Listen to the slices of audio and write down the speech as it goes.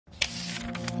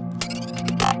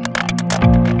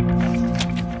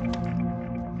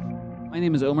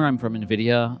name is Omer. I'm from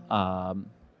NVIDIA.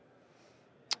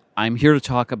 I'm here to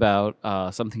talk about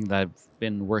something that I've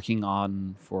been working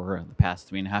on for the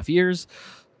past 3.5 years.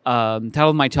 Title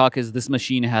of my talk is "This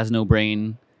Machine Has No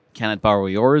Brain. Can It Borrow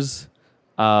Yours?"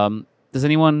 Does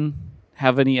anyone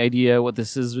have any idea what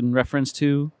this is in reference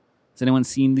to? Has anyone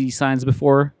seen these signs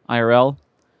before, IRL?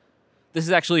 This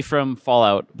is actually from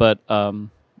Fallout, but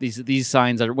these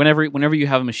signs are whenever you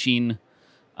have a machine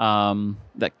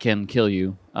that can kill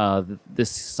you, this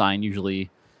sign usually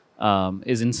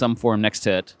is in some form next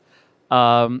to it.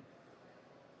 And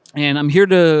I'm here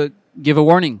to give a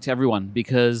warning to everyone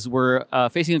because we're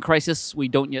facing a crisis we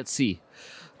don't yet see.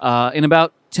 In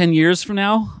about 10 years from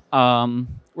now,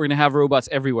 we're going to have robots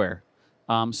everywhere.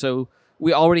 So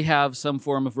we already have some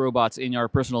form of robots in our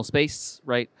personal space,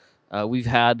 right? We've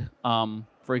had,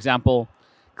 for example,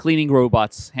 cleaning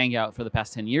robots hang out for the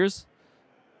past 10 years.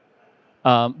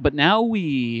 But now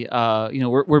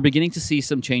we're beginning to see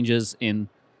some changes in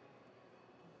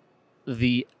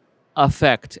the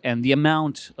effect and the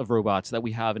amount of robots that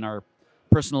we have in our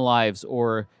personal lives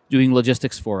or doing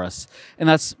logistics for us. And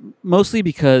that's mostly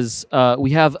because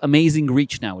we have amazing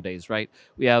reach nowadays, right?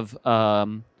 We have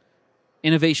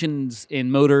innovations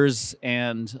in motors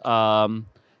and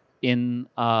in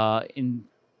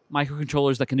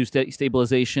microcontrollers that can do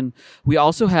stabilization. We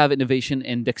also have innovation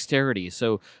in dexterity.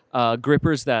 So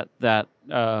grippers that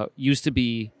used to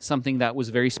be something that was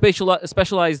very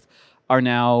specialized are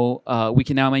now we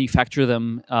can now manufacture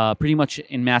them pretty much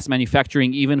in mass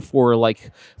manufacturing, even for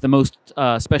like the most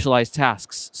specialized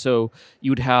tasks. So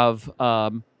you would have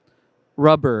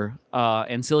rubber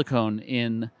and silicone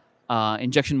in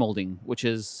injection molding, which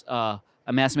is a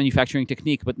mass manufacturing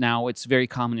technique, but now it's very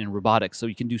common in robotics. So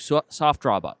you can do soft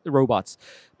robots,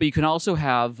 but you can also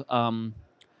have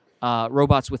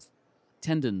robots with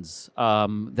tendons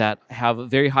that have a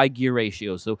very high gear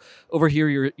ratio. So over here,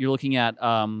 you're looking at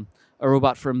a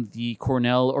robot from the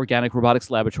Cornell Organic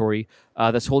Robotics Laboratory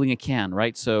that's holding a can,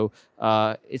 right? So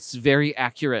it's very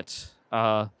accurate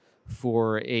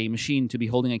for a machine to be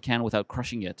holding a can without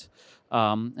crushing it.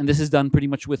 And this is done pretty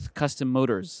much with custom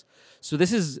motors. So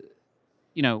this is,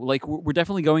 like we're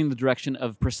definitely going in the direction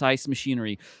of precise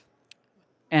machinery.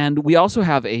 And we also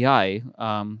have AI,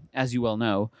 as you well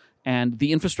know, and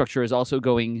the infrastructure is also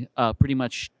going pretty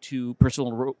much to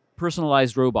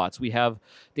personalized robots. We have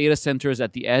data centers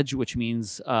at the edge, which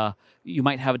means you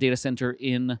might have a data center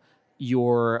in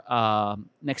your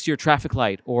next to your traffic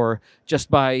light or just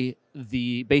by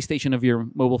the base station of your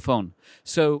mobile phone.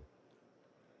 So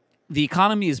the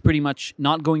economy is pretty much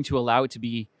not going to allow it to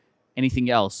be anything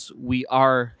else. We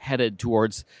are headed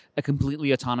towards a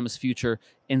completely autonomous future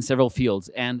in several fields,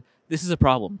 and this is a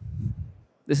problem.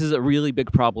 This is a really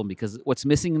big problem because what's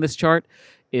missing in this chart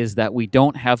is that we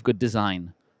don't have good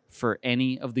design for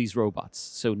any of these robots.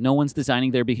 So no one's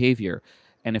designing their behavior.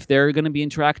 And if they're going to be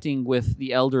interacting with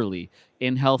the elderly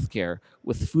in healthcare,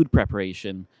 with food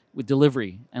preparation, with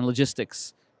delivery and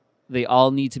logistics, they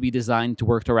all need to be designed to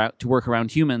work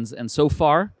around humans. And so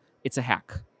far, it's a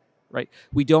hack, right?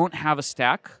 We don't have a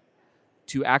stack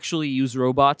to actually use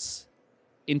robots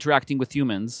interacting with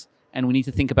humans, and we need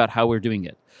to think about how we're doing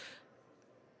it.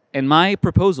 And my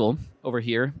proposal over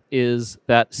here is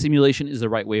that simulation is the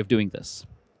right way of doing this.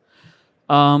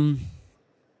 So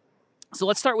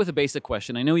let's start with a basic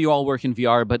question. I know you all work in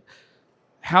VR, but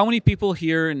how many people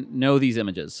here know these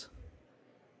images?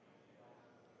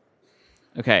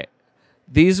 Okay.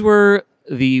 These were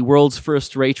the world's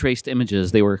first ray-traced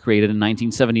images. They were created in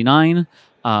 1979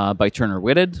 by Turner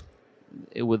Whitted.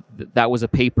 That was a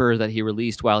paper that he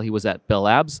released while he was at Bell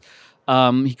Labs.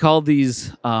 He called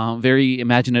these very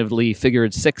imaginatively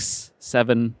figured 6,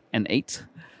 7, and 8.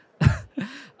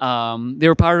 They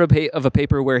were part of a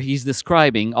paper where he's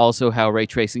describing also how ray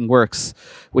tracing works,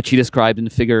 which he described in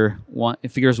figures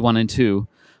 1 and 2.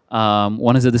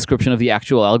 One is a description of the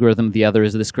actual algorithm. The other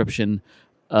is a description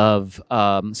of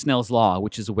Snell's law,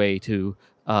 which is a way to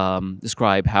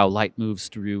describe how light moves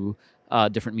through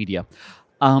different media.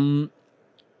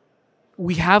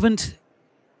 We haven't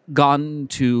gone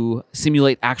to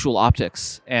simulate actual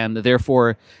optics and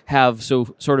therefore have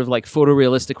sort of like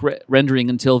photorealistic rendering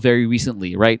until very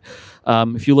recently, right?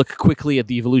 If you look quickly at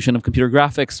the evolution of computer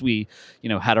graphics, we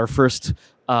had our first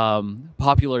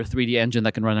popular 3D engine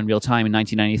that can run in real time in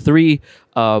 1993.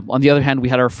 On the other hand, we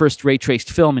had our first ray traced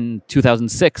film in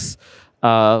 2006.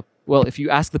 Well, if you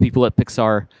ask the people at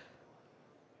Pixar,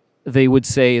 they would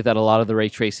say that a lot of the ray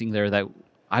tracing there that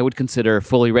I would consider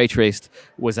fully ray traced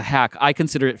was a hack. I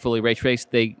consider it fully ray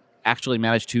traced. They actually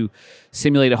managed to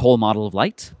simulate a whole model of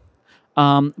light.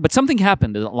 But something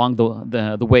happened along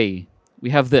the way. We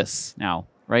have this now,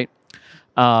 right?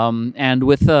 And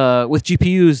with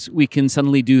GPUs, we can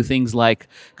suddenly do things like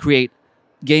create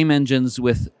game engines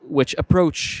which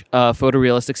approach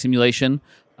photorealistic simulation.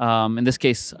 In this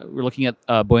case, we're looking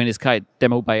at Boy and His Kite,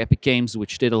 demo by Epic Games,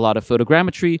 which did a lot of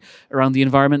photogrammetry around the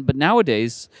environment. But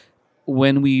nowadays,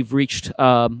 when we've reached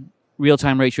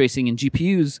real-time ray tracing in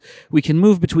GPUs, we can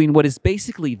move between what is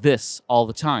basically this all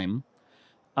the time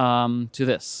to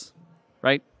this,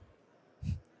 right?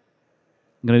 I'm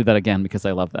going to do that again because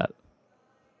I love that.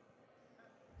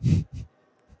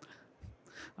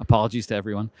 Apologies to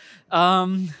everyone.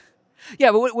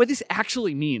 Yeah, but what this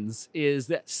actually means is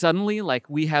that suddenly, like,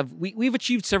 we've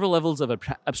achieved several levels of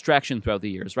abstraction throughout the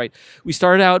years, right? We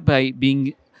started out by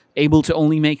being able to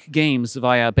only make games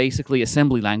via basically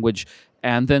assembly language,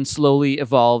 and then slowly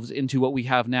evolved into what we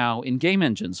have now in game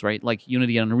engines, right? Like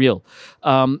Unity and Unreal.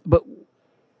 But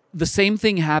the same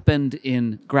thing happened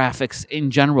in graphics in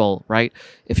general, right?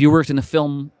 If you worked in a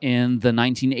film in the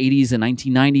 1980s and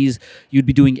 1990s, you'd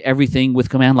be doing everything with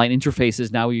command line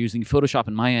interfaces. Now you're using Photoshop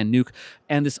and Maya and Nuke.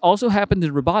 And this also happened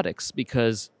in robotics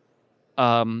because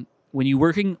when you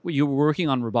were working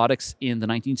on robotics in the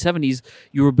 1970s,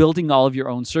 you were building all of your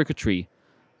own circuitry.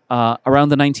 Around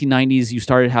the 1990s, you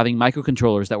started having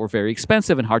microcontrollers that were very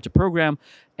expensive and hard to program.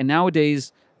 And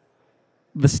nowadays,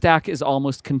 the stack is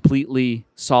almost completely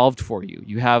solved for you.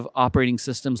 You have operating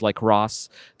systems like ROS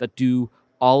that do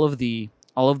all of the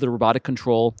robotic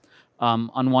control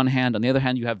on one hand. On the other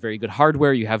hand, you have very good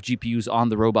hardware. You have GPUs on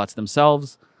the robots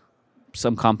themselves.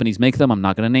 Some companies make them. I'm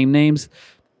not going to name names.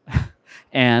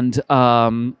 And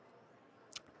the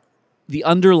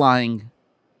underlying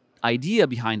idea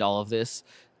behind all of this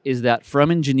is that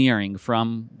from engineering,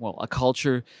 from, well, a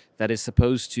culture that is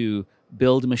supposed to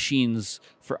build machines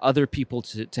for other people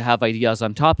to have ideas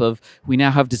on top of, we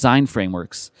now have design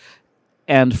frameworks.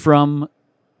 And from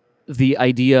the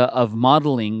idea of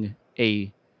modeling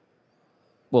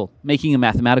making a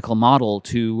mathematical model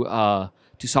to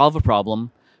solve a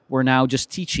problem, we're now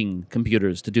just teaching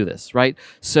computers to do this, right?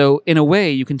 So in a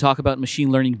way, you can talk about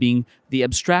machine learning being the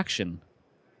abstraction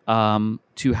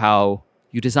to how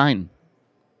you design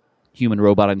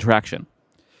human-robot interaction.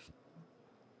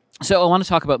 So I want to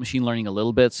talk about machine learning a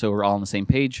little bit so we're all on the same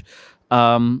page.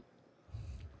 I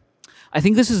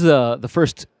think this is the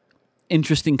first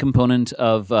interesting component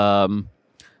of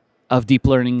deep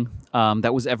learning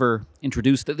that was ever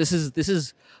introduced. I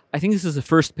think this is the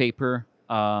first paper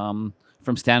from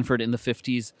Stanford in the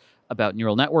 50s about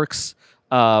neural networks.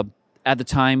 At the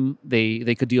time,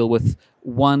 they could deal with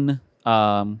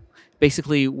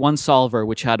basically one solver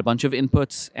which had a bunch of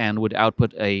inputs and would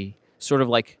output a sort of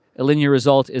like a linear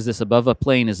result. Is this above a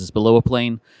plane? Is this below a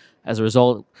plane? As a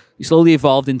result, you slowly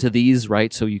evolved into these,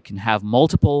 right? So you can have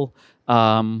multiple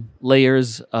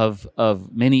layers of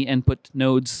many input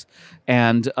nodes.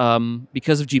 And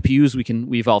because of GPUs,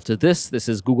 we evolved to this. This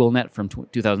is GoogleNet from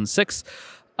 2006.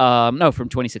 From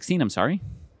 2016, I'm sorry.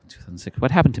 2006,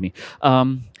 what happened to me?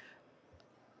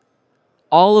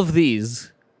 All of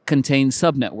these contain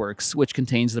subnetworks, which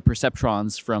contains the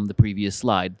perceptrons from the previous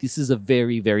slide. This is a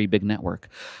very, very big network.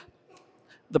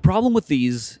 The problem with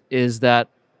these is that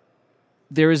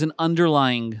there is an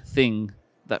underlying thing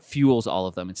that fuels all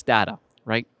of them. It's data,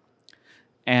 right?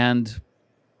 And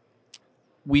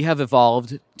we have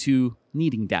evolved to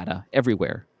needing data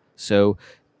everywhere. So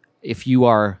if you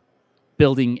are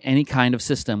building any kind of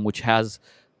system which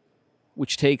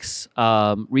takes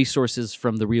resources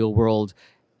from the real world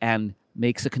and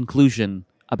makes a conclusion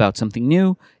about something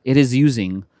new, it is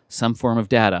using some form of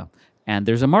data. And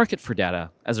there's a market for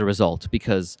data as a result,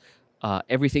 because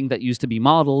everything that used to be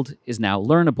modeled is now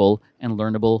learnable, and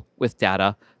learnable with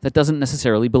data that doesn't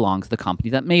necessarily belong to the company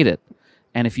that made it.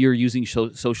 And if you're using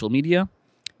social media,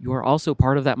 you are also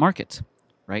part of that market,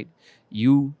 right?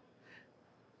 You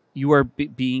are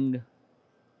being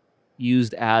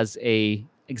used as a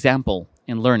example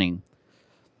in learning.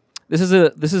 This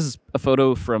is a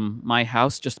photo from my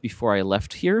house just before I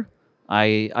left here.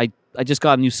 I just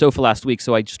got a new sofa last week,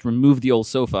 so I just removed the old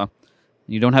sofa.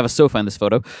 You don't have a sofa in this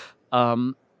photo.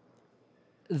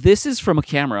 This is from a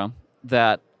camera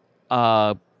that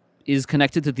is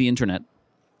connected to the internet,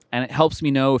 and it helps me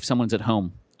know if someone's at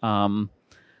home.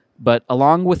 But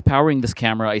along with powering this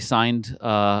camera, I signed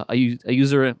a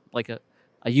user, like a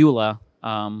EULA,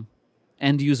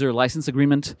 end user license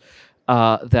agreement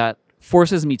that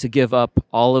forces me to give up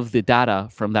all of the data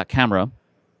from that camera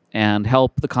and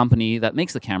help the company that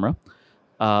makes the camera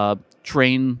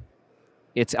train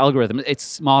its algorithm,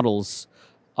 its models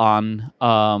on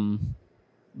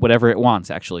whatever it wants,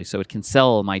 actually. So it can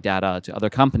sell my data to other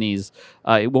companies.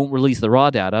 It won't release the raw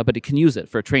data, but it can use it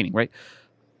for training, right?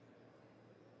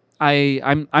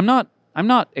 I'm not I'm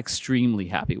not extremely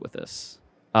happy with this.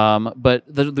 But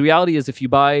the reality is, if you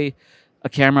buy a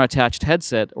camera attached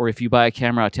headset, or if you buy a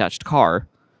camera attached car,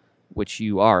 which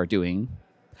you are doing,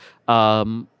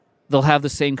 they'll have the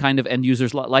same kind of end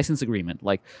user's license agreement.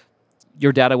 Like,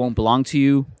 your data won't belong to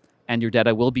you, and your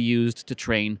data will be used to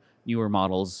train newer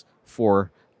models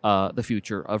for the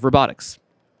future of robotics.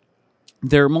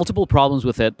 There are multiple problems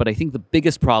with it, but I think the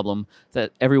biggest problem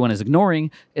that everyone is ignoring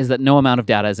is that no amount of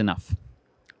data is enough.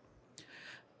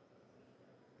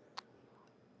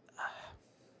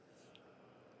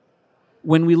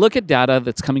 When we look at data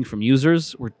that's coming from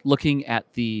users, we're looking at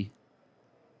the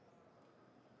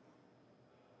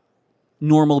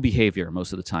normal behavior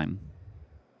most of the time.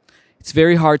 It's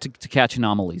very hard to catch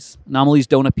anomalies. Anomalies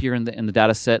don't appear in the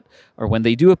data set, or when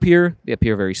they do appear, they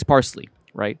appear very sparsely,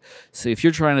 right? So if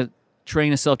you're trying to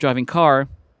train a self-driving car,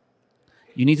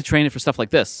 you need to train it for stuff like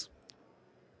this.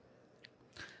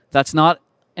 That's not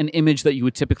an image that you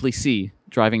would typically see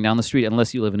driving down the street,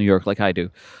 unless you live in New York like I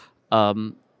do.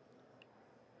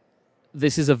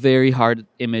 This is a very hard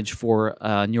image for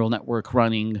a neural network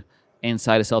running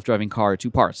inside a self-driving car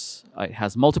to parse. It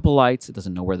has multiple lights. It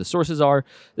doesn't know where the sources are.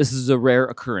 This is a rare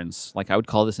occurrence. Like, I would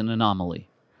call this an anomaly.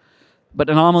 But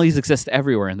anomalies exist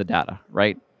everywhere in the data,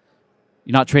 right?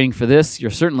 You're not training for this.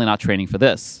 You're certainly not training for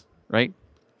this, right?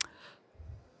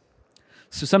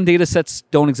 So some data sets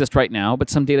don't exist right now, but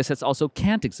some data sets also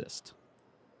can't exist.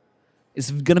 It's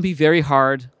going to be very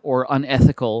hard or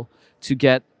unethical to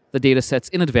get the data sets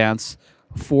in advance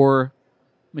for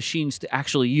machines to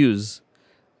actually use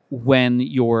when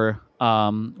you're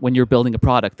building a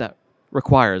product that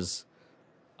requires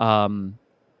a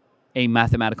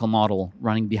mathematical model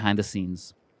running behind the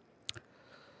scenes.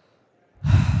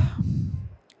 So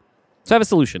I have a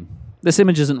solution. This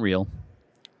image isn't real.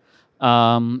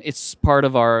 It's part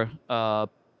of our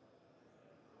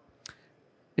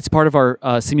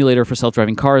simulator for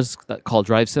self-driving cars called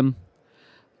DriveSim.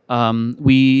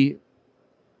 We've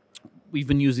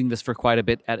been using this for quite a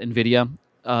bit at NVIDIA.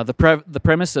 The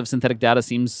premise of synthetic data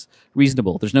seems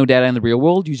reasonable. There's no data in the real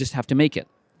world. You just have to make it,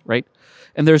 right?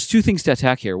 And there's two things to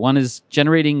attack here. One is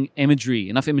generating imagery,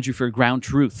 enough imagery for ground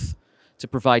truth to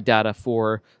provide data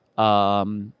for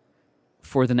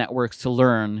the networks to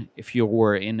learn if you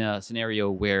were in a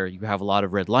scenario where you have a lot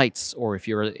of red lights, or if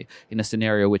you're in a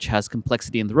scenario which has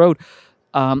complexity in the road.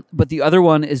 But the other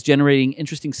one is generating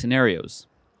interesting scenarios.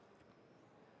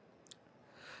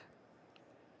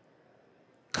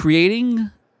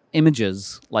 Creating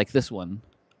images like this one,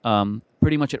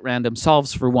 pretty much at random,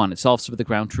 solves for one. It solves for the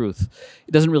ground truth.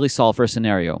 It doesn't really solve for a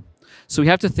scenario. So we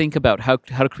have to think about how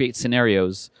to create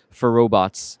scenarios for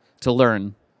robots to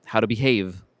learn how to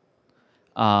behave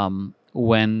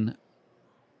when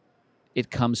it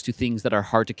comes to things that are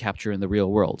hard to capture in the real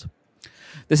world.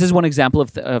 This is one example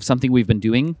of something we've been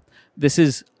doing. This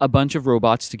is a bunch of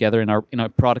robots together in a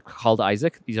product called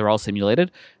Isaac. These are all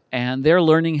simulated, and they're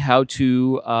learning how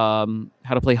to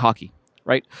play hockey,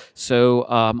 right? So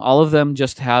all of them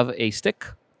just have a stick,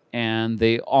 and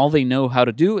all they know how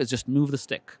to do is just move the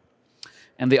stick.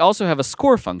 And they also have a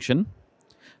score function,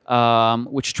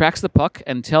 which tracks the puck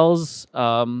and tells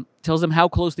them how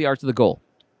close they are to the goal.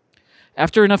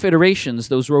 After enough iterations,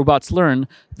 those robots learn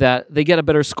that they get a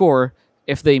better score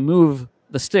if they move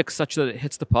the stick such that it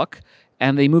hits the puck,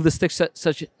 and they move the stick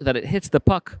such that it hits the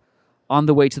puck on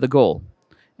the way to the goal.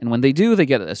 And when they do, they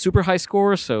get a super high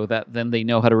score, so that then they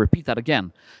know how to repeat that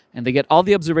again. And they get all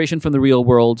the observation from the real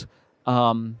world,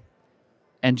 and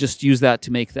just use that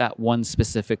to make that one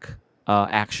specific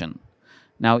action.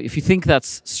 Now, if you think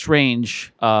that's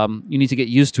strange, you need to get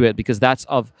used to it, because that's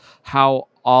of how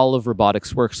all of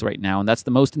robotics works right now, and that's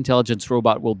the most intelligent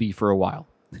robot will be for a while,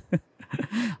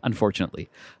 unfortunately.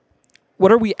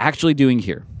 What are we actually doing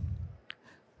here?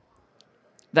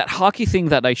 That hockey thing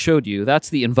that I showed you, that's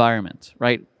the environment,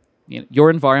 right?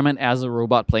 Your environment as a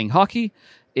robot playing hockey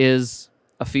is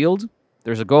a field.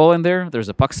 There's a goal in there. There's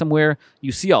a puck somewhere.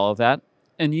 You see all of that.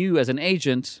 And you, as an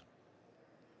agent,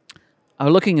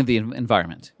 are looking at the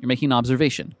environment. You're making an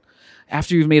observation.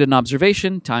 After you've made an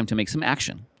observation, time to make some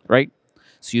action, right?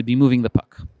 So you'd be moving the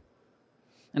puck.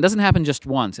 It doesn't happen just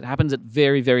once. It happens at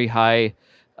very, very high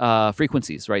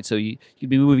frequencies, right? So you'd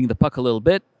be moving the puck a little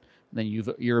bit. Then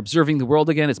you're observing the world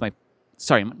again.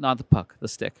 Sorry, not the puck, the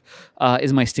stick.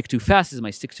 Is my stick too fast? Is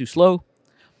my stick too slow?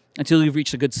 Until you've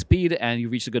reached a good speed and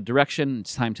you've reached a good direction,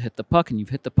 it's time to hit the puck, and you've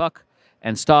hit the puck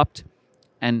and stopped.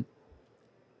 And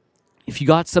if you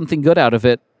got something good out of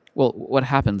it, well, what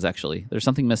happens actually? There's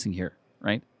something missing here,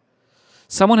 right?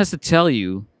 Someone has to tell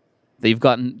you that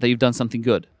you've done something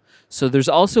good. So there's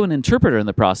also an interpreter in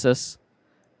the process,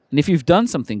 and if you've done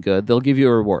something good, they'll give you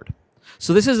a reward.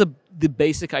 So this is the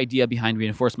basic idea behind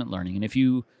reinforcement learning. And if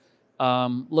you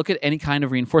look at any kind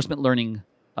of reinforcement learning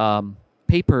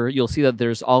paper, you'll see that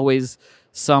there's always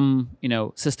some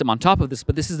system on top of this.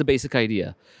 But this is the basic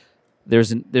idea.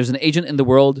 There's an agent in the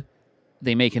world.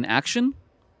 They make an action,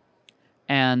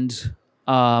 and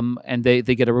they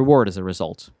get a reward as a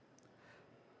result.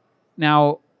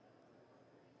 Now,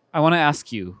 I want to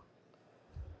ask you,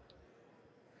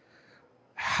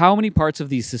 how many parts of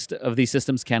these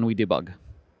systems can we debug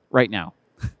right now?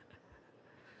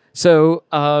 So,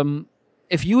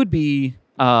 if you would be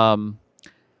a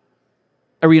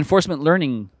reinforcement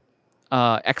learning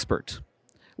expert,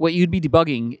 what you'd be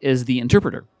debugging is the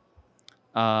interpreter.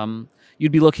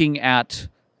 You'd be looking at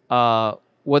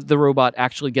what the robot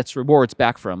actually gets rewards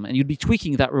back from, and you'd be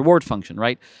tweaking that reward function,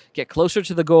 right? Get closer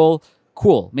to the goal.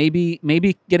 Cool. Maybe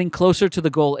getting closer to the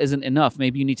goal isn't enough.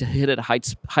 Maybe you need to hit it at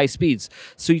high speeds.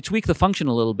 So you tweak the function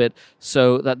a little bit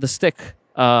so that the stick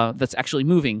that's actually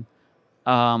moving,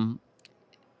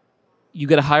 you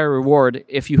get a higher reward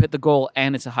if you hit the goal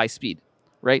and it's a high speed,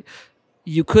 right?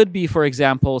 You could be, for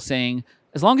example, saying,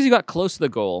 as long as you got close to the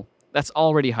goal, that's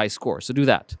already high score. So do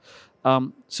that.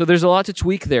 So there's a lot to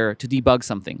tweak there to debug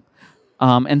something.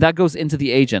 And that goes into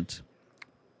the agent.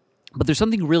 But there's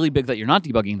something really big that you're not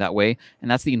debugging that way,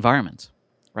 and that's the environment,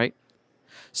 right?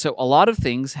 So a lot of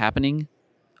things happening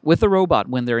with the robot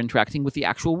when they're interacting with the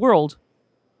actual world,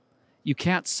 you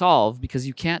can't solve because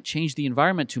you can't change the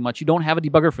environment too much. You don't have a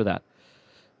debugger for that.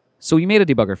 So we made a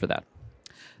debugger for that.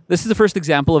 This is the first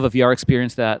example of a VR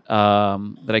experience that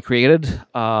I created.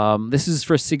 This is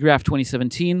for SIGGRAPH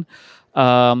 2017.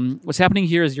 What's happening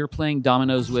here is you're playing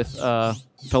dominoes with a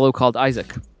fellow called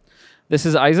Isaac. This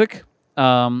is Isaac.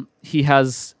 He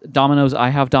has dominoes. I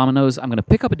have dominoes. I'm going to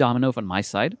pick up a domino on my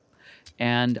side,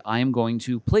 and I am going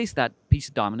to place that piece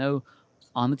of domino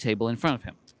on the table in front of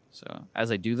him. So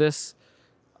as I do this,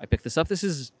 I pick this up. This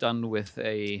is done with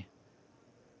the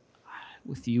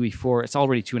UE4. It's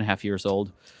already 2.5 years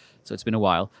old, so it's been a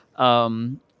while.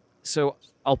 So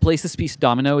I'll place this piece of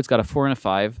domino. It's got a 4 and a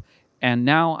 5, and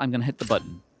now I'm going to hit the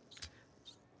button.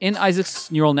 In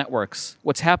Isaac's neural networks,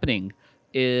 what's happening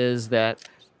is that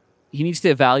they need to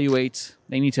evaluate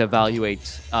the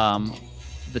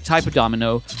type of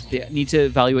domino. They need to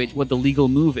evaluate what the legal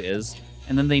move is,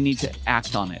 and then they need to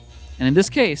act on it. And in this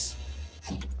case,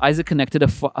 Isaac connected a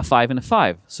 5 and a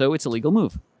 5, so it's a legal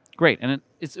move. Great, and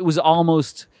it was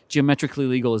almost geometrically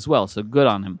legal as well, so good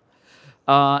on him.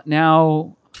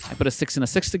 Now, I put a 6 and a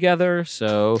 6 together,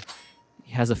 so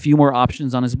he has a few more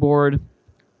options on his board.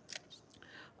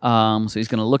 So he's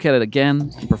going to look at it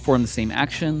again and perform the same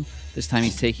action. This time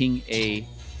he's taking a...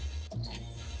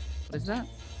 What is that?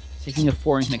 Taking a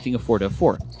 4 and connecting a 4 to a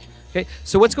 4. Okay,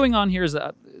 so what's going on here is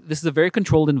that this is a very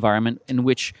controlled environment in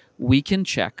which we can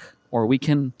check or we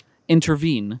can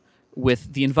intervene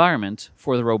with the environment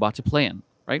for the robot to play in,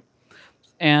 right?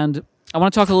 And I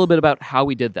want to talk a little bit about how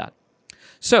we did that.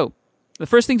 So the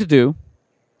first thing to do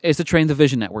is to train the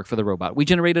vision network for the robot. We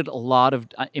generated a lot of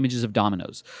images of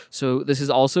dominoes. So this is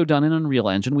also done in Unreal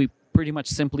Engine. We pretty much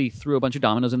simply threw a bunch of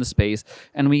dominoes into space,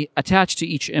 and we attached to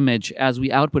each image as we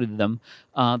outputted them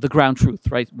the ground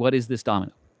truth, right? What is this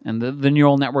domino? And the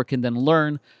neural network can then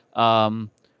learn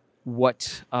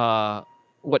what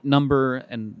number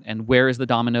and where is the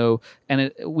domino.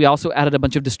 And we also added a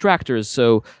bunch of distractors,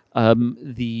 so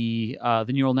the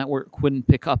neural network wouldn't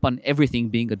pick up on everything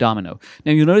being a domino.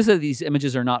 Now you'll notice that these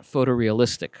images are not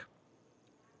photorealistic.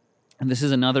 And this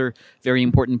is another very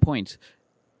important point.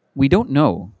 We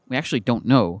actually don't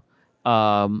know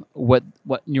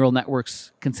what neural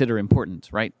networks consider important,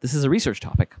 right? This is a research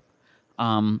topic.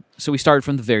 So we started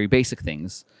from the very basic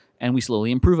things, and we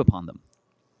slowly improve upon them.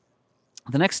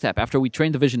 The next step, after we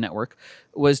trained the vision network,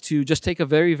 was to just take a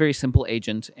very, very simple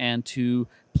agent and to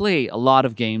play a lot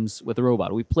of games with the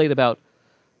robot. We played about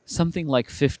something like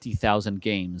 50,000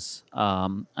 games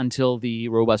until the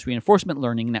robot's reinforcement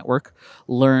learning network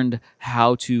learned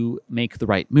how to make the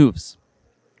right moves.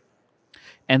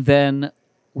 And then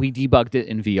we debugged it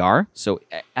in VR. So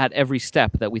at every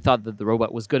step that we thought that the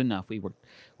robot was good enough,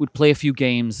 would play a few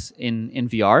games in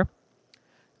VR.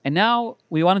 And now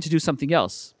we wanted to do something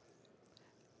else.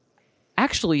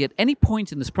 Actually, at any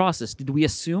point in this process, did we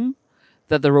assume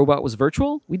that the robot was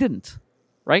virtual? We didn't,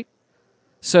 right?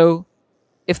 So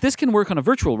if this can work on a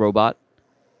virtual robot,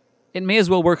 it may as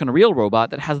well work on a real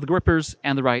robot that has the grippers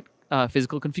and the right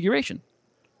physical configuration,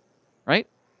 right?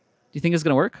 Do you think it's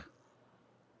going to work?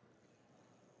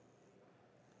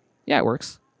 Yeah, it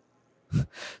works.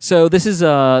 So this is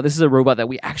a robot that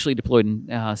we actually deployed in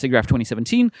SIGGRAPH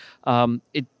 2017.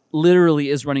 It literally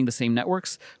is running the same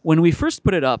networks. When we first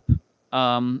put it up,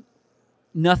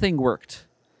 nothing worked.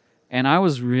 and I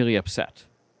was really upset.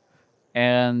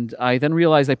 And I then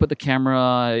realized I put the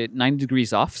camera at 90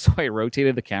 degrees off, so I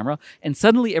rotated the camera, and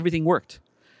suddenly everything worked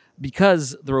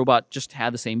because the robot just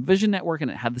had the same vision network and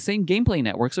it had the same gameplay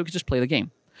network, so it could just play the game.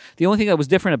 The only thing that was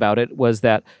different about it was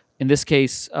that in this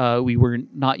case, we were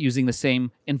not using the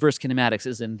same inverse kinematics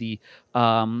as in the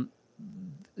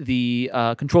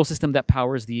control system that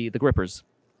powers the grippers.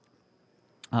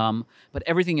 But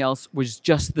everything else was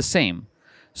just the same.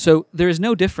 So there is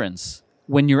no difference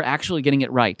when you're actually getting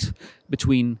it right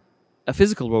between a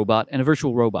physical robot and a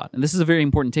virtual robot. And this is a very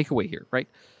important takeaway here, right?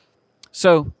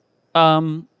 So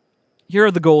here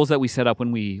are the goals that we set up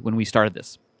when we started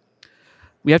this.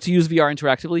 We have to use VR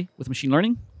interactively with machine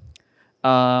learning.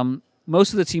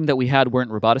 Most of the team that we had weren't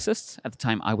roboticists. At the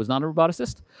time, I was not a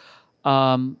roboticist.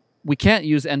 We can't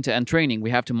use end-to-end training.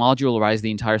 We have to modularize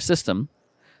the entire system.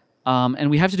 And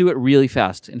we have to do it really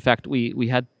fast. In fact, we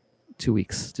had 2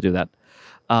 weeks to do that.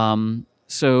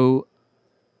 So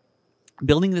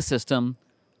building the system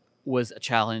was a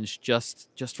challenge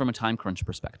just from a time crunch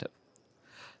perspective.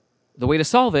 The way to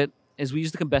solve it is we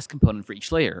used the best component for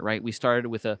each layer, right? We started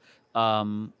with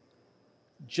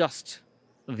just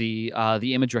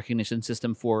the image recognition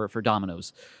system for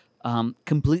dominoes.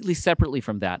 Completely separately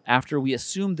from that, after we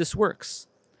assumed this works,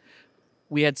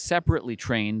 we had separately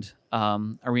trained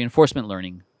a reinforcement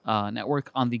learning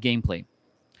network on the gameplay.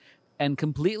 And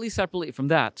completely separately from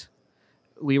that,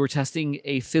 we were testing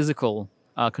a physical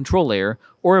control layer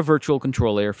or a virtual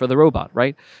control layer for the robot,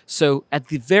 right? So at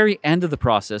the very end of the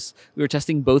process, we were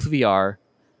testing both VR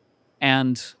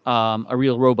and a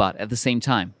real robot at the same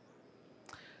time.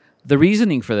 The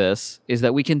reasoning for this is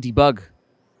that we can debug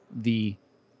the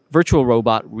virtual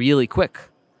robot really quick,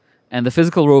 and the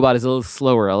physical robot is a little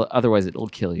slower, otherwise it'll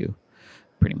kill you,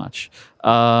 pretty much.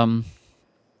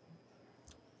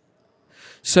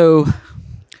 So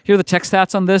here are the tech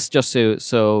stats on this, just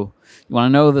so you want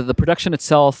to know that the production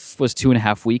itself was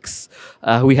 2.5 weeks.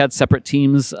 We had separate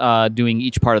teams doing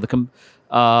each part of the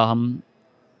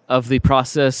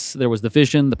process. There was the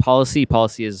vision, the policy.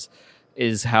 Policy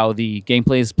is how the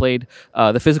gameplay is played.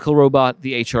 The physical robot,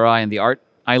 the HRI, and the art.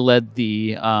 I led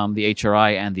the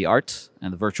HRI and the art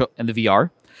and the virtual and the VR.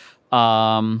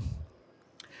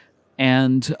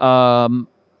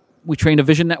 We trained a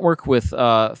vision network with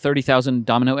 30,000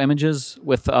 domino images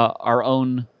with our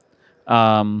own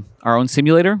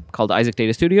simulator called Isaac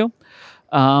Data Studio.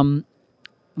 The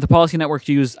policy network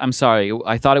used, I'm sorry,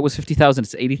 I thought it was 50,000.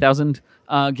 It's 80,000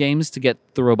 games to get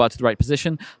the robot to the right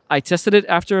position. I tested it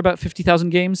after about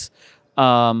 50,000 games.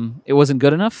 It wasn't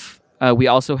good enough. We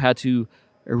also had to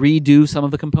redo some of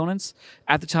the components.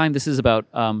 At the time, this is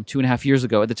about 2.5 years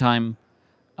ago. At the time,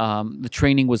 the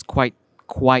training was quite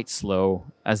slow,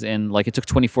 as in, like, it took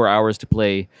 24 hours to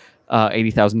play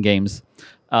 80,000 games,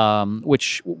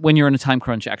 which, when you're in a time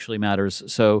crunch, actually matters.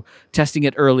 So testing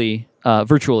it early,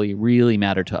 virtually, really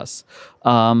mattered to us.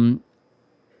 And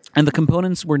the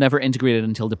components were never integrated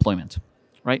until deployment,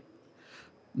 right?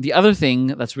 The other thing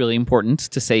that's really important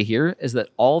to say here is that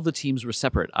all the teams were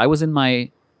separate. I was in my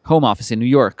home office in New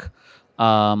York.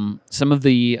 Some of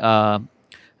the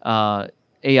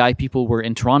AI people were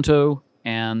in Toronto,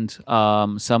 and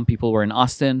some people were in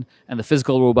Austin, and the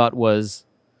physical robot was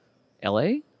LA,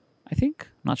 I think.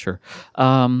 I'm not sure.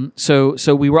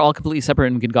 So we were all completely separate,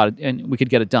 and we could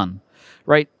get it done,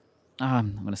 right?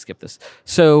 I'm going to skip this.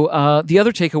 So the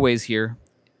other takeaways here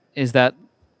is that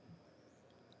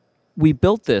we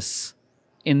built this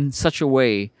in such a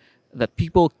way that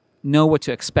people know what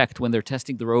to expect when they're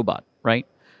testing the robot, right?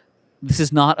 This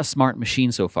is not a smart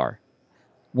machine so far.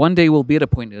 One day we'll be at a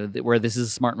point where this is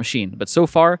a smart machine, but so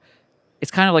far,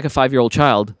 it's kind of like a 5-year-old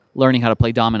child learning how to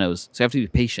play dominoes. So you have to be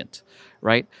patient,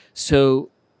 right? So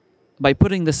by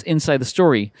putting this inside the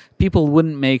story, people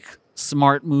wouldn't make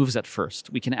smart moves at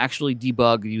first. We can actually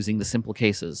debug using the simple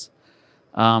cases.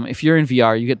 If you're in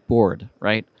VR, you get bored,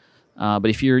 right?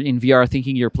 But if you're in VR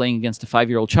thinking you're playing against a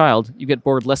 5-year-old child, you get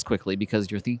bored less quickly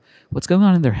because you're thinking, what's going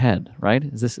on in their head, right?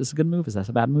 Is this a good move? Is that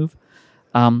a bad move?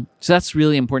 So that's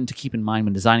really important to keep in mind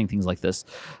when designing things like this.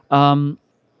 The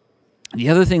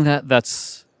other thing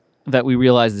that we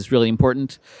realized is really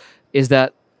important is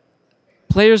that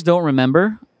players don't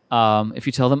remember if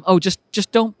you tell them, oh, just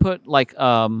don't put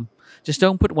one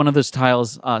of those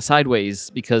tiles sideways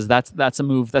because that's a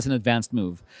move, that's an advanced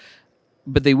move.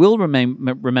 But they will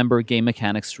remember game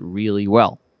mechanics really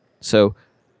well. So,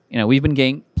 we've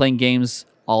been playing games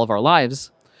all of our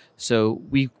lives, so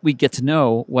we get to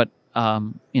know what a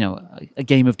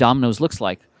game of dominoes looks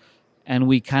like, and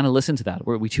we kind of listen to that,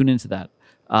 or we tune into that.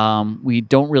 We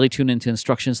don't really tune into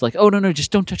instructions like, oh, no, just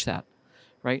don't touch that,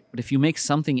 right? But if you make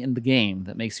something in the game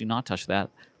that makes you not touch that,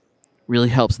 really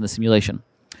helps in the simulation.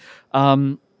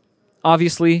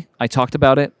 Obviously, I talked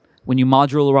about it. When you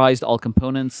modularized all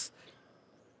components,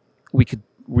 we could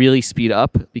really speed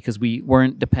up because we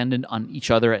weren't dependent on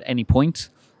each other at any point.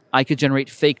 I could generate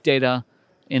fake data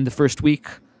in the first week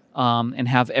and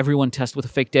have everyone test with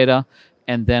the fake data,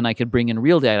 and then I could bring in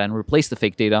real data and replace the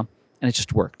fake data, and it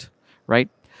just worked, right?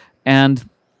 And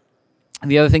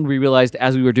the other thing we realized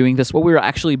as we were doing this, what we were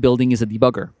actually building is a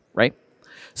debugger, right?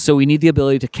 So we need the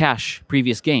ability to cache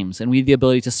previous games, and we need the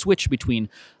ability to switch between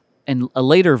a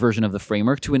later version of the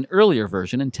framework to an earlier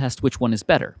version and test which one is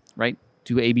better, right?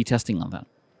 Do A/B testing on that.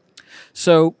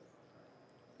 So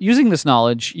using this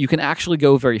knowledge, you can actually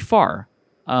go very far.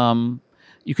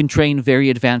 You can train very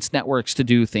advanced networks to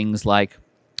do things like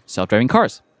self-driving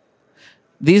cars.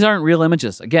 These aren't real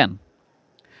images, again.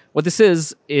 What this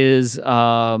is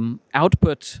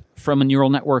output from a neural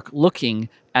network looking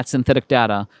at synthetic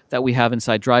data that we have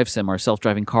inside DriveSim, our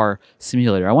self-driving car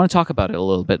simulator. I want to talk about it a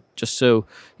little bit, just so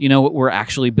you know what we're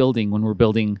actually building when we're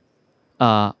building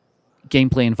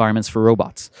gameplay environments for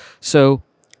robots. So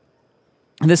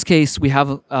in this case, we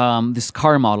have this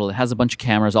car model. It has a bunch of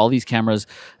cameras. All these cameras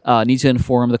need to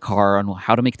inform the car on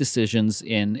how to make decisions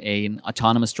in an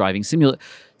autonomous driving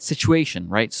situation,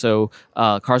 right? So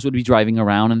cars would be driving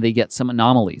around and they get some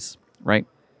anomalies, right?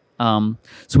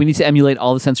 So we need to emulate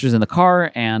all the sensors in the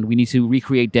car, and we need to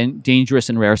recreate dangerous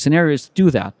and rare scenarios to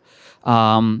do that.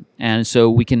 And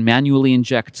so we can manually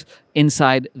inject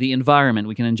inside the environment.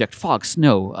 We can inject fog,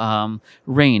 snow,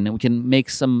 rain, and we can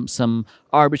make some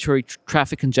arbitrary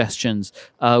traffic congestions.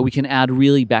 We can add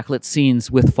really backlit scenes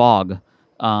with fog.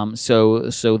 So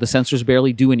the sensors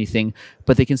barely do anything,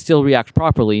 but they can still react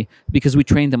properly because we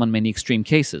trained them on many extreme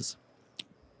cases.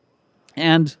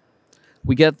 And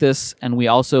we get this, and we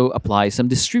also apply some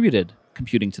distributed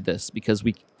computing to this because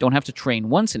we don't have to train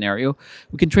one scenario.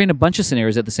 We can train a bunch of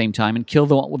scenarios at the same time and kill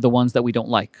the ones that we don't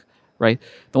like, right?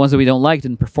 The ones that we don't like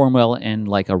didn't perform well in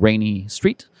like a rainy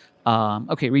street.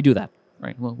 Okay, redo that,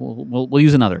 right? We'll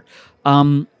use another.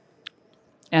 And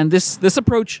this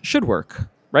approach should work,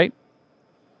 right?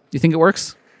 Do you think it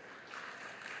works?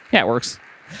 Yeah, it works.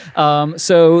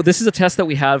 So this is a test that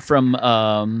we had from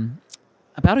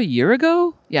about a year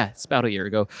ago. Yeah, it's about a year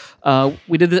ago.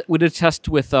 We did a test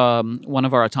with one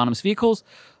of our autonomous vehicles.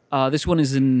 This one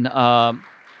is in the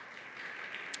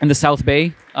South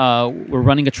Bay. We're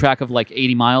running a track of like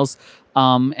 80 miles.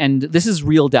 And this is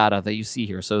real data that you see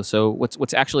here. So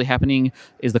what's actually happening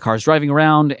is the car's driving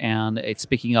around and it's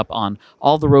picking up on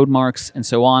all the road marks and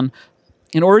so on.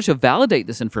 In order to validate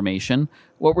this information,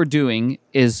 what we're doing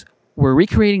is we're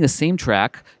recreating the same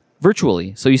track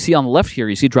virtually. So you see on the left here,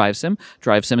 you see DriveSim.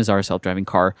 DriveSim is our self-driving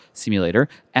car simulator,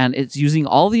 and it's using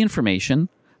all the information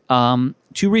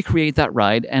to recreate that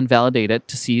ride and validate it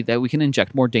to see that we can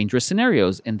inject more dangerous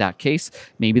scenarios. In that case,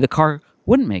 maybe the car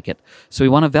wouldn't make it. So we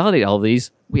want to validate all of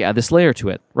these. We add this layer to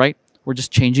it, right? We're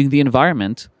just changing the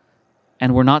environment,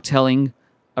 and we're not telling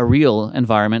a real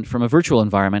environment from a virtual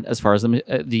environment as far as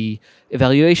the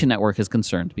evaluation network is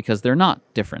concerned, because they're not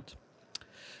different.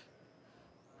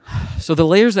 So the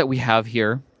layers that we have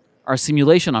here are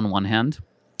simulation on one hand,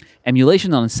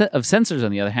 emulation of sensors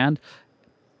on the other hand,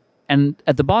 and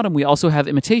at the bottom we also have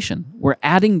imitation. We're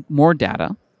adding more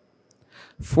data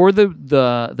for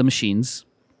the machines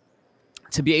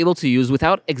to be able to use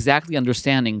without exactly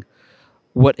understanding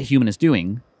what a human is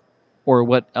doing or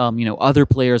what other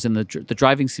players in the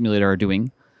driving simulator are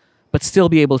doing, but still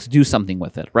be able to do something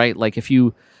with it, right? Like if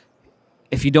you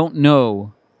don't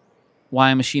know why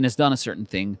a machine has done a certain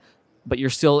thing, but you're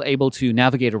still able to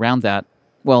navigate around that,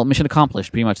 well, mission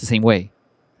accomplished pretty much the same way.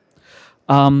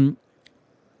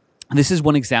 This is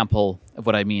one example of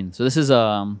what I mean. So this is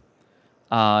a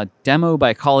demo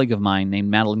by a colleague of mine named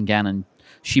Madeline Gannon.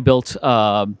 She built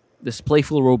this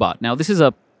playful robot. Now, this is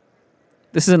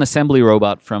an assembly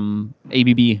robot from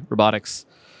ABB Robotics.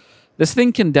 This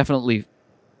thing can definitely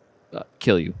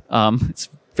kill you. It's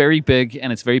very big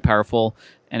and it's very powerful.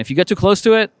 And if you get too close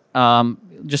to it,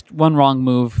 just one wrong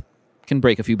move can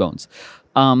break a few bones.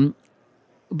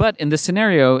 But in this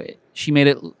scenario, she made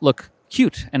it look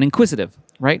cute and inquisitive,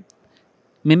 right?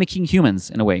 Mimicking humans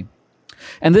in a way.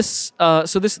 And this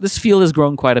field has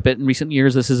grown quite a bit in recent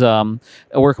years. This is a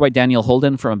work by Daniel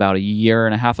Holden from about a year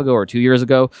and a half ago or 2 years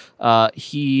ago.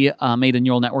 He made a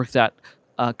neural network that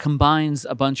combines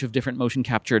a bunch of different motion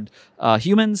captured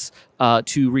humans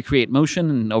to recreate motion.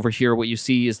 And over here, what you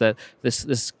see is that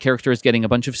this character is getting a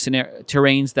bunch of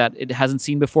terrains that it hasn't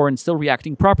seen before and still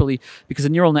reacting properly because the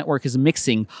neural network is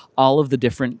mixing all of the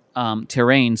different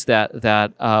terrains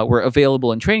that were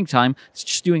available in training time. It's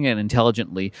just doing it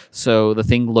intelligently, so the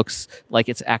thing looks like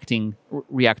it's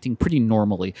reacting pretty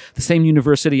normally. The same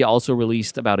university also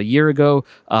released about a year ago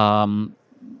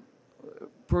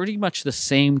pretty much the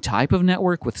same type of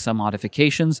network with some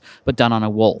modifications, but done on a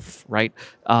wolf, right?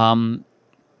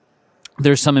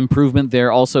 There's some improvement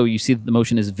there. Also, you see that the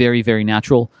motion is very, very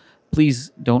natural.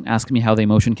 Please don't ask me how they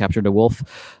motion captured a wolf.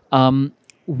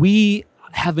 We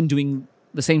have been doing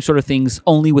the same sort of things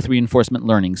only with reinforcement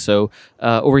learning. So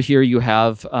over here you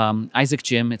have Isaac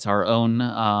Gym. It's our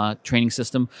own training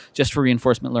system just for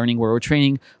reinforcement learning, where we're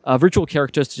training virtual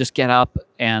characters to just get up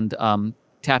and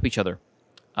tap each other.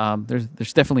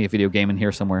 There's definitely a video game in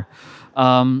here somewhere.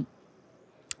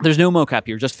 There's no mocap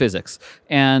here, just physics.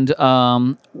 And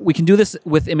we can do this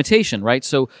with imitation, right?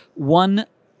 So one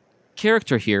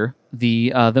character here,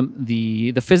 the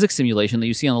physics simulation that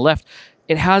you see on the left,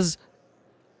 it has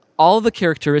all the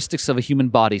characteristics of a human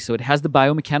body. So it has the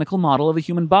biomechanical model of a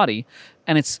human body,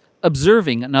 and it's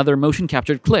observing another motion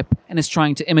captured clip, and it's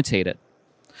trying to imitate it.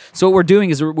 So what we're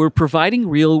doing is we're providing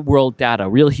real-world data,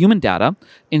 real human data,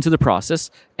 into the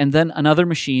process, and then another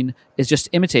machine is just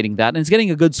imitating that, and it's getting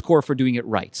a good score for doing it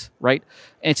right? And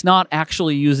it's not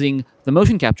actually using the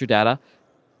motion capture data.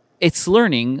 It's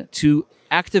learning to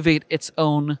activate its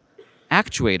own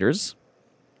actuators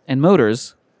and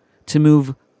motors to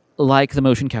move like the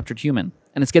motion-captured human.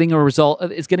 And it's getting a result.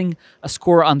 It's getting a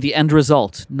score on the end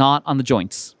result, not on the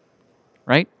joints.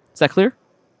 Right? Is that clear?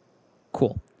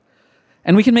 Cool.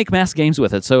 And we can make mass games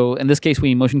with it. So in this case,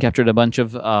 we motion captured a bunch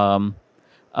of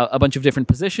different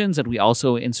positions, and we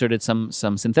also inserted some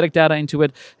synthetic data into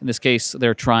it. In this case,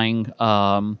 they're trying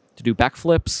to do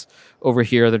backflips. Over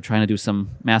here, they're trying to do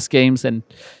some mass games, and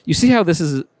you see how this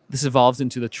evolves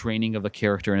into the training of a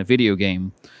character in a video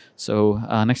game. So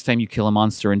next time you kill a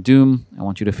monster in Doom, I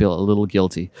want you to feel a little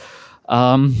guilty.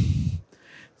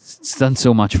 It's done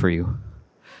so much for you.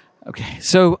 Okay,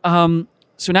 so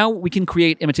now we can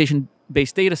create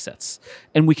imitation-based data sets,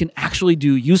 and we can actually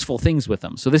do useful things with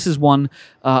them. So this is one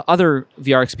other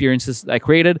VR experiences that I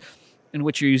created, in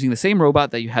which you're using the same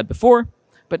robot that you had before,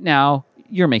 but now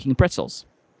you're making pretzels.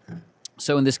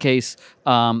 So in this case,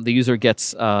 the user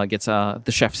gets the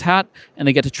chef's hat, and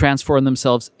they get to transform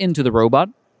themselves into the robot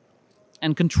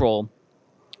and control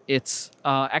its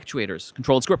actuators,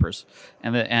 control its grippers,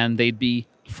 and they'd be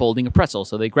folding a pretzel.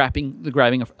 So they're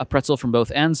grabbing a pretzel from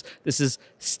both ends. This is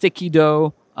sticky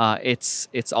dough.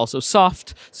 It's also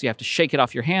soft, so you have to shake it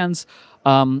off your hands.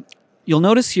 You'll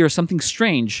notice here something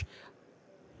strange.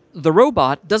 The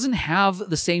robot doesn't have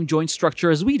the same joint structure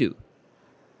as we do.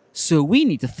 So we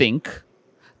need to think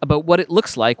about what it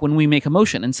looks like when we make a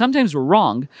motion. And sometimes we're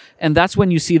wrong, and that's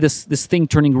when you see this thing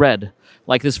turning red,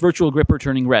 like this virtual gripper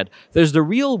turning red. There's the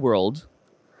real world,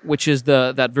 which is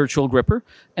that virtual gripper,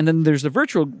 and then there's the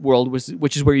virtual world,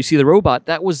 which is where you see the robot.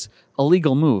 That was a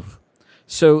legal move.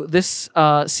 So this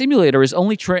simulator is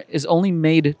only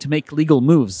made to make legal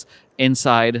moves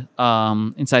inside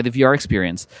the VR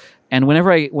experience. And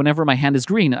whenever my hand is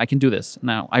green, I can do this.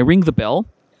 Now I ring the bell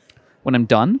when I'm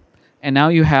done, and now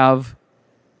you have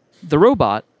the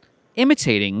robot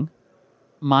imitating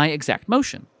my exact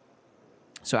motion.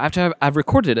 So after I've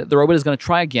recorded it, the robot is going to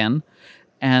try again,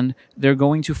 and they're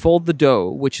going to fold the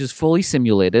dough, which is fully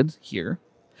simulated here,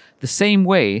 the same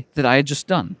way that I had just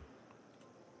done.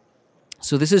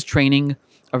 So this is training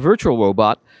a virtual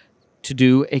robot to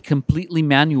do a completely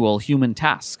manual human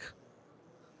task.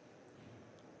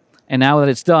 And now that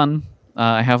it's done,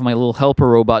 I have my little helper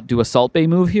robot do a Salt Bay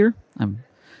move here.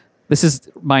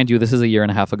 Mind you, this is a year and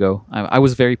a half ago. I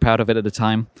was very proud of it at the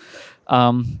time.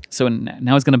 So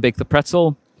now it's going to bake the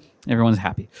pretzel. Everyone's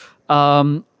happy.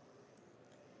 I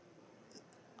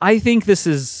think this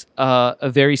is a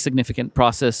very significant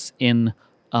process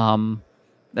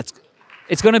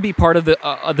it's going to be part of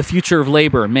the future of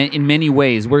labor in many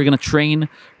ways. We're going to train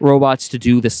robots to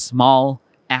do this small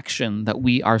action that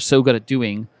we are so good at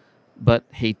doing, but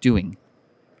hate doing.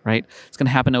 Right? It's going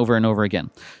to happen over and over again.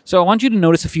 So I want you to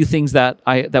notice a few things that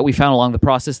we found along the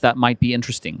process that might be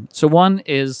interesting. So one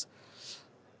is,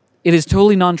 it is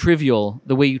totally non-trivial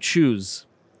the way you choose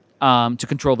to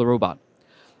control the robot.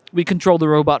 We controlled the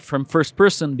robot from first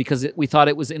person because we thought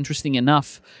it was interesting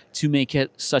enough to make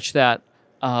it such that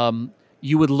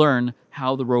you would learn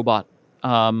how the robot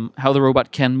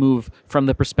can move from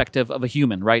the perspective of a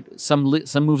human. Right? Some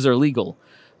moves are legal.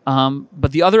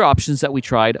 But the other options that we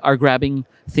tried are grabbing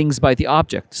things by the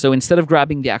object. So instead of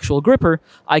grabbing the actual gripper,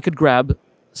 I could grab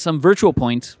some virtual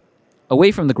point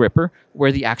away from the gripper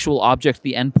where the actual object,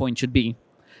 the endpoint, should be,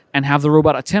 and have the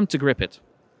robot attempt to grip it.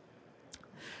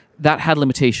 That had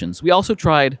limitations. We also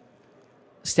tried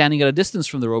standing at a distance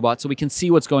from the robot so we can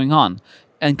see what's going on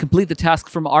and complete the task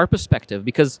from our perspective,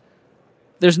 because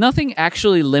there's nothing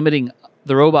actually limiting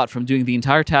the robot from doing the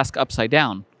entire task upside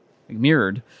down, like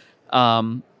mirrored.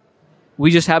 We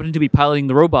just happen to be piloting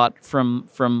the robot from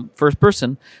first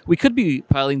person. We could be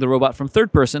piloting the robot from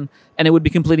third person, and it would be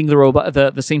completing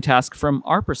the same task from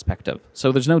our perspective.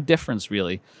 So there's no difference,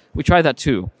 really. We tried that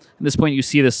too. At this point, you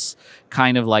see this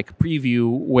kind of like preview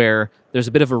where there's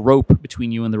a bit of a rope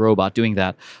between you and the robot doing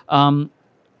that.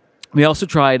 We also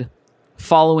tried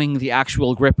following the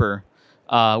actual gripper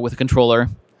with a controller.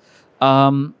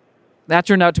 That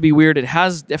turned out to be weird. It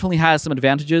definitely has some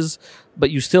advantages, but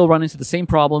you still run into the same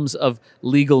problems of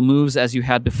legal moves as you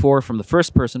had before from the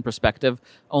first-person perspective,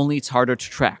 only it's harder to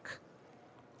track.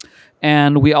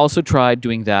 And we also tried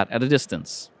doing that at a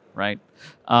distance, right?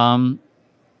 I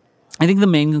think the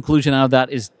main conclusion out of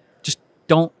that is just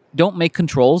don't make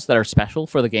controls that are special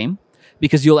for the game,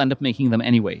 because you'll end up making them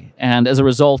anyway. And as a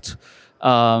result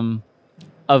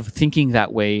of thinking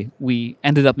that way, we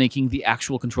ended up making the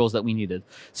actual controls that we needed.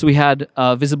 So we had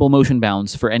visible motion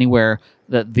bounds for anywhere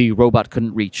that the robot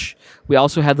couldn't reach. We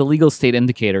also had the legal state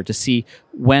indicator to see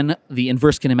when the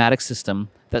inverse kinematic system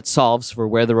that solves for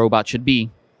where the robot should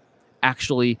be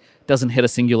actually doesn't hit a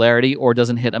singularity or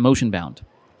doesn't hit a motion bound.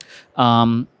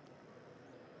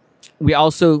 We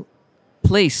also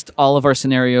placed all of our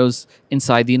scenarios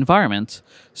inside the environment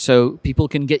so people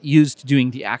can get used to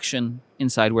doing the action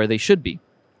inside where they should be.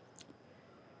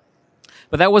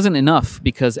 But that wasn't enough,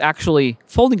 because actually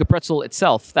folding a pretzel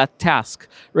itself, that task,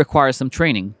 requires some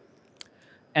training.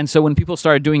 And so when people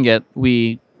started doing it,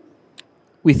 we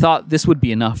thought this would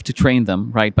be enough to train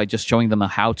them, right, by just showing them a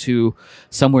how-to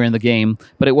somewhere in the game.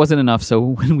 But it wasn't enough, so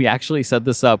when we actually set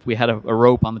this up, we had a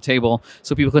rope on the table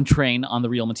so people can train on the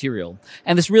real material.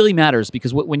 And this really matters,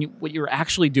 because what you're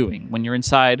actually doing when you're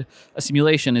inside a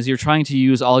simulation is you're trying to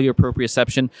use all your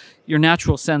proprioception, your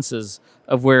natural senses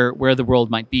of where the world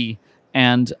might be,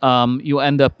 and you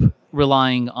end up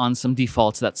relying on some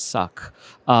defaults that suck.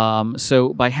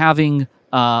 So by having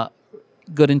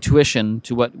good intuition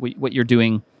to what you're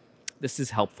doing, this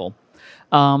is helpful.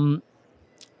 The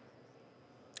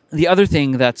other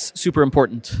thing that's super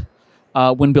important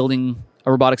when building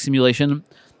a robotic simulation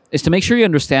is to make sure you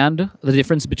understand the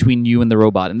difference between you and the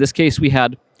robot. In this case, we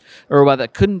had a robot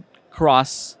that couldn't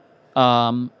cross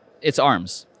its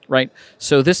arms. Right?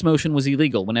 So this motion was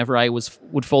illegal. Whenever I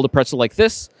would fold a pretzel like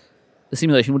this, the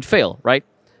simulation would fail, right?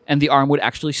 And the arm would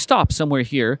actually stop somewhere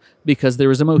here because there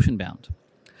is a motion bound.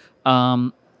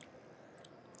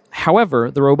 However,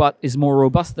 the robot is more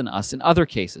robust than us in other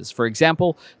cases. For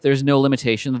example, there's no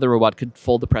limitation that the robot could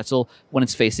fold the pretzel when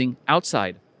it's facing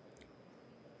outside.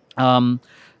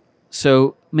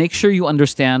 So make sure you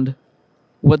understand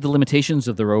what the limitations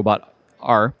of the robot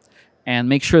are, and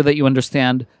make sure that you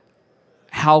understand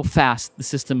how fast the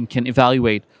system can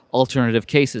evaluate alternative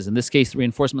cases. In this case, the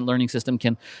reinforcement learning system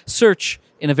can search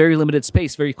in a very limited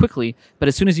space very quickly, but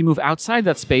as soon as you move outside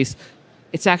that space,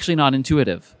 it's actually not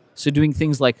intuitive. So doing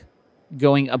things like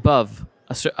going above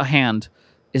a hand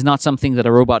is not something that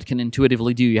a robot can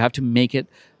intuitively do. You have to make it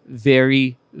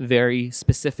very, very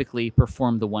specifically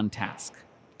perform the one task.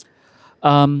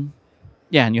 And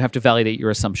you have to validate your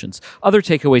assumptions. Other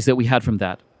takeaways that we had from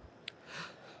that.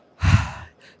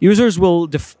 Users will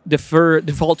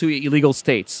default to illegal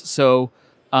states. So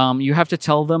you have to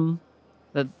tell them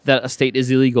that a state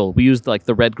is illegal. We used like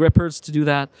the red grippers to do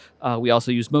that. We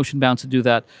also used motion bounds to do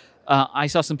that. I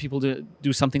saw some people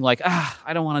do something like,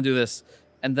 I don't want to do this.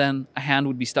 And then a hand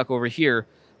would be stuck over here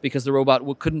because the robot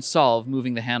couldn't solve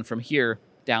moving the hand from here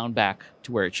down back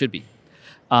to where it should be.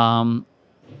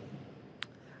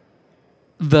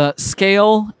 The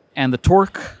scale and the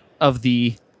torque of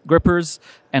the grippers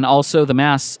and also the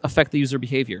mass affect the user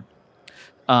behavior.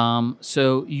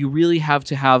 So you really have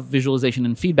to have visualization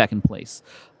and feedback in place.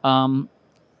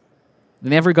 They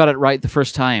never got it right the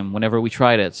first time whenever we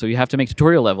tried it, so you have to make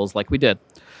tutorial levels like we did.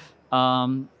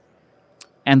 And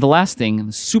the last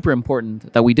thing, super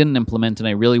important, that we didn't implement and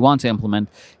I really want to implement,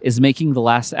 is making the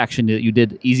last action that you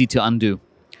did easy to undo.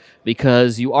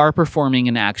 Because you are performing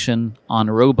an action on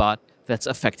a robot that's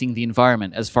affecting the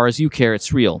environment. As far as you care,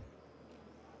 it's real.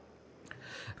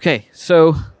 Okay,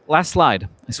 so last slide,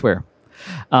 I swear.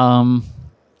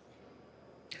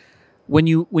 When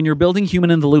you're building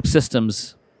human-in-the-loop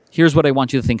systems, here's what I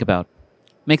want you to think about.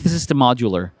 Make the system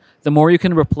modular. the more you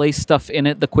can replace stuff in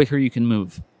it, the quicker you can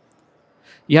move.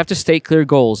 You have to state clear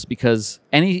goals, because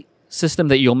any system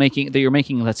that you're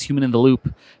making that's human in the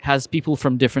loop has people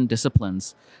from different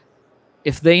disciplines.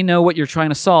 If they know what you're trying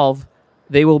to solve,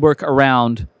 they will work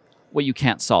around what you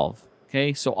can't solve.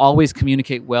 Okay, so always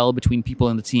communicate well between people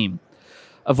in the team.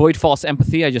 Avoid false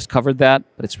empathy. I just covered that,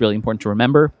 but it's really important to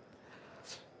remember.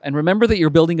 And remember that you're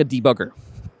building a debugger,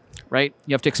 right?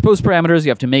 You have to expose parameters,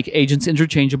 you have to make agents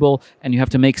interchangeable, and you have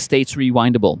to make states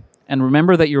rewindable. And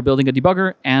remember that you're building a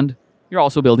debugger and you're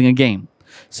also building a game.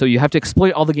 So you have to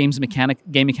exploit all the game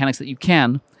mechanics that you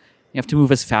can. You have to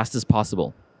move as fast as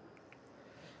possible.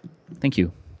 Thank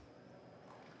you.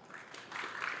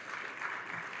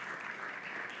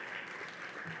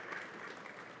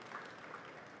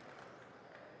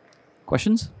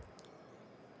 Questions?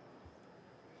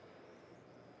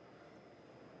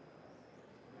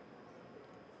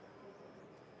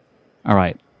 All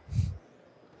right.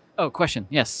 Oh, question.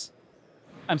 Yes.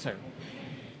 I'm sorry.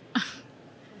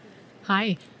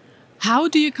 Hi. How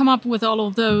do you come up with all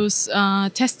of those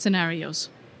test scenarios?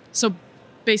 So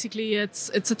basically, it's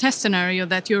a test scenario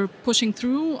that you're pushing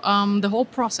through the whole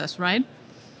process, right?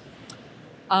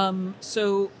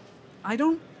 So I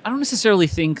don't necessarily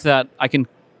think that I can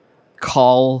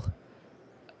call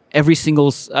every single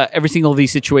of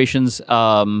these situations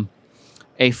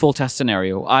a full test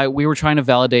scenario. We were trying to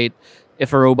validate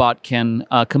if a robot can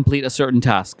complete a certain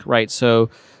task, right? So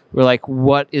we're like,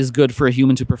 what is good for a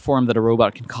human to perform that a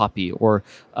robot can copy? Or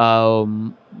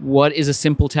what is a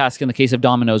simple task in the case of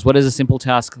dominoes? What is a simple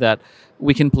task that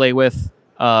we can play with,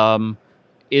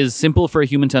 is simple for a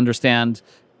human to understand,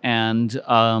 and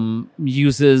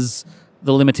uses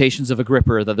the limitations of a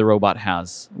gripper that the robot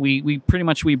has? We pretty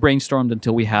much brainstormed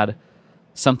until we had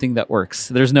something that works.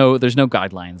 There's no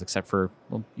guidelines except for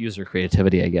user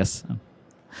creativity, I guess.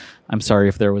 I'm sorry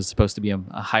if there was supposed to be a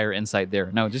higher insight there.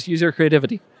 No, just user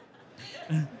creativity.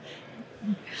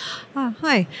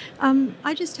 Hi.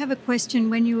 I just have a question.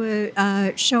 When you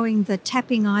were showing the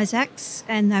tapping Isaacs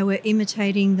and they were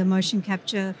imitating the motion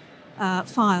capture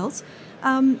files,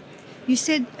 you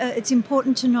said it's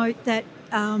important to note that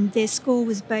their score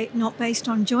was not based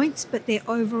on joints, but their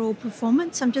overall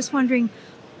performance. I'm just wondering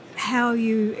how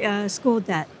you scored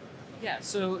that. Yeah,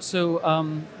 so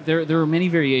there are many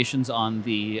variations on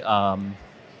the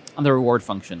reward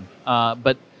function,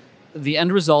 but the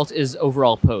end result is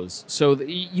overall pose. So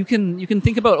you can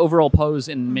think about overall pose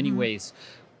in many ways.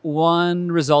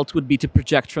 One result would be to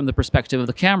project from the perspective of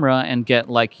the camera and get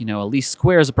a least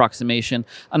squares approximation.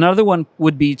 Another one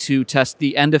would be to test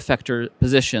the end effector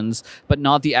positions, but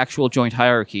not the actual joint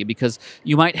hierarchy, because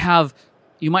you might have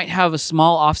a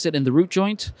small offset in the root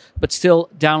joint, but still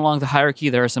down along the hierarchy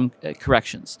there are some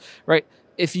corrections, right?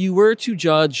 If you were to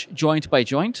judge joint by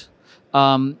joint,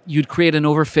 you'd create an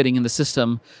overfitting in the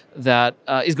system that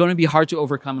is going to be hard to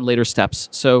overcome in later steps.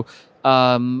 So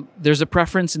there's a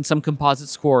preference in some composite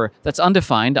score that's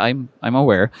undefined, I'm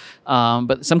aware,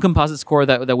 but some composite score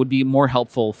that would be more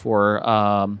helpful for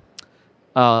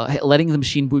letting the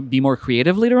machine be more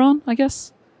creative later on, I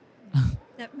guess.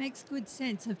 That makes good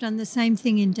sense. I've done the same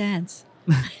thing in dance.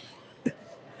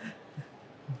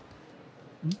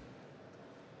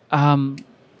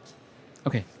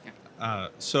 Okay.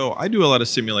 So I do a lot of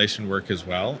simulation work as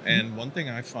well, and one thing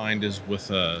I find is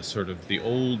with sort of the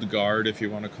old guard, if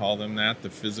you want to call them that, the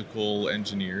physical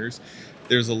engineers,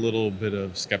 there's a little bit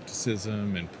of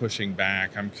skepticism and pushing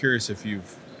back. I'm curious if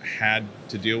you've had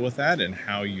to deal with that and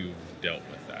how you've dealt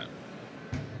with that.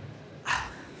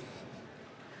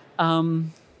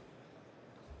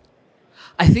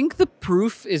 I think the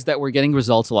proof is that we're getting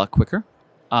results a lot quicker.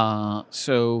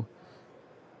 So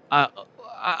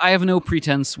I have no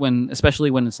pretense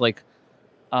especially when it's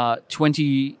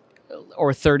 20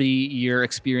 or 30-year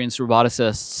experienced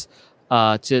roboticists,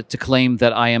 to claim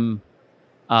that I am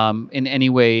in any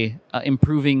way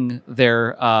improving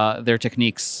their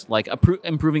techniques,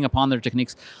 improving upon their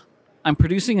techniques. I'm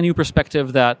producing a new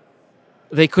perspective that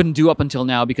they couldn't do up until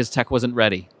now because tech wasn't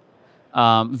ready.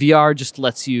 VR just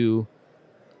lets you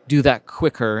do that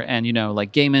quicker, and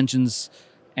game engines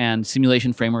and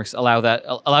simulation frameworks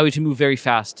allow you to move very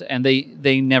fast, and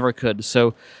they never could.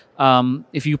 So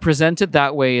if you present it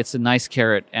that way, it's a nice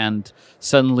carrot, and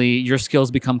suddenly your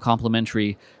skills become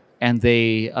complementary, and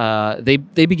they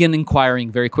begin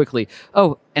inquiring very quickly.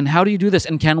 Oh, and how do you do this?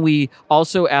 And can we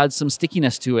also add some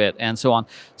stickiness to it, and so on?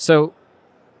 So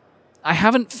I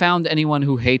haven't found anyone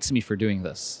who hates me for doing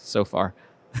this so far.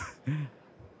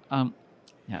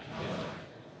 Yeah.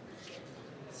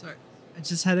 Sorry, I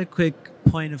just had a quick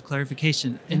point of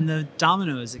clarification. In the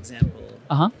dominoes example,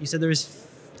 you said there was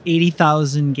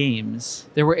 80,000 games.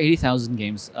 There were 80,000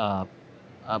 games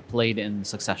played in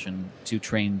succession to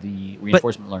train the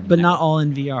reinforcement learning. But not network. all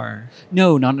in VR.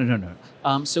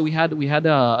 No. So we had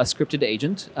a scripted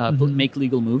agent make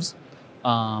legal moves,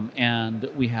 and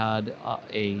we had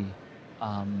a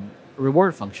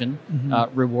reward function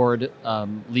reward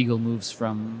legal moves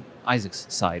from Isaac's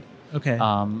side. Okay.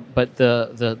 But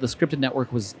the scripted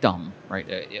network was dumb,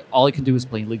 right? All it can do is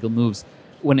play legal moves.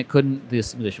 When it couldn't, the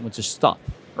simulation would just stop,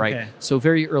 right? Okay. So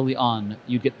very early on,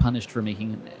 you'd get punished for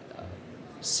making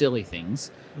silly things,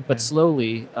 but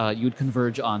slowly you'd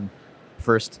converge on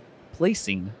first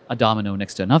placing a domino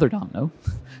next to another domino.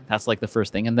 That's like the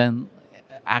first thing, and then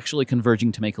actually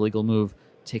converging to make a legal move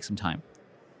takes some time.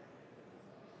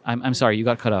 I'm sorry, you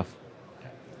got cut off.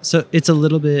 So it's a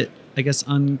little bit, I guess,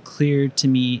 unclear to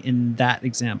me in that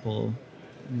example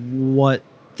what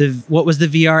was the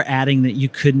VR adding that you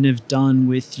couldn't have done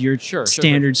with your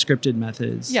standard scripted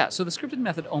methods? Yeah, so the scripted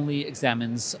method only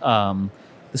examines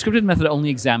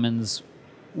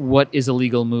what is a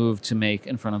legal move to make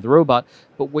in front of the robot,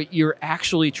 but what you're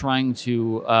actually trying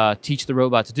to teach the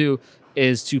robot to do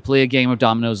is to play a game of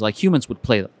dominoes like humans would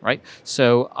play them, right?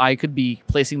 So I could be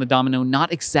placing the domino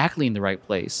not exactly in the right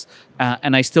place,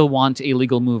 and I still want a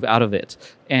legal move out of it.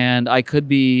 And I could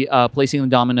be placing the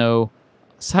domino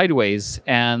sideways,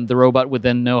 and the robot would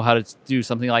then know how to do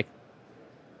something like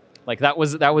that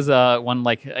was one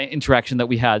like interaction that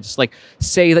we had. Just like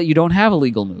say that you don't have a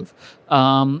legal move.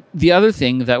 The other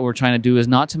thing that we're trying to do is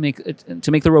not to make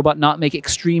the robot not make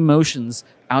extreme motions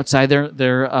outside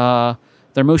their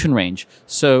motion range.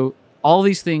 So all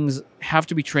these things have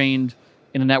to be trained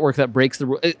in a network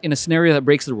that in a scenario that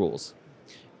breaks the rules.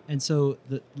 And so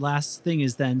the last thing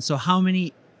is then, so how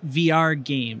many VR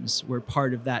games were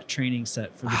part of that training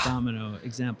set for the domino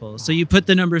example? So you put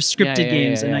the number of scripted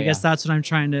games, and I guess that's what I'm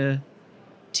trying to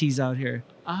tease out here.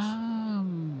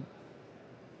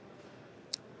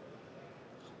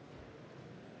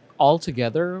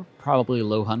 Altogether, probably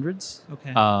low hundreds.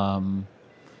 Okay.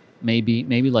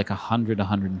 Maybe like 100,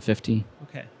 150.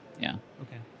 Okay. Yeah.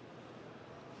 Okay.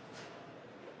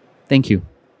 Thank you.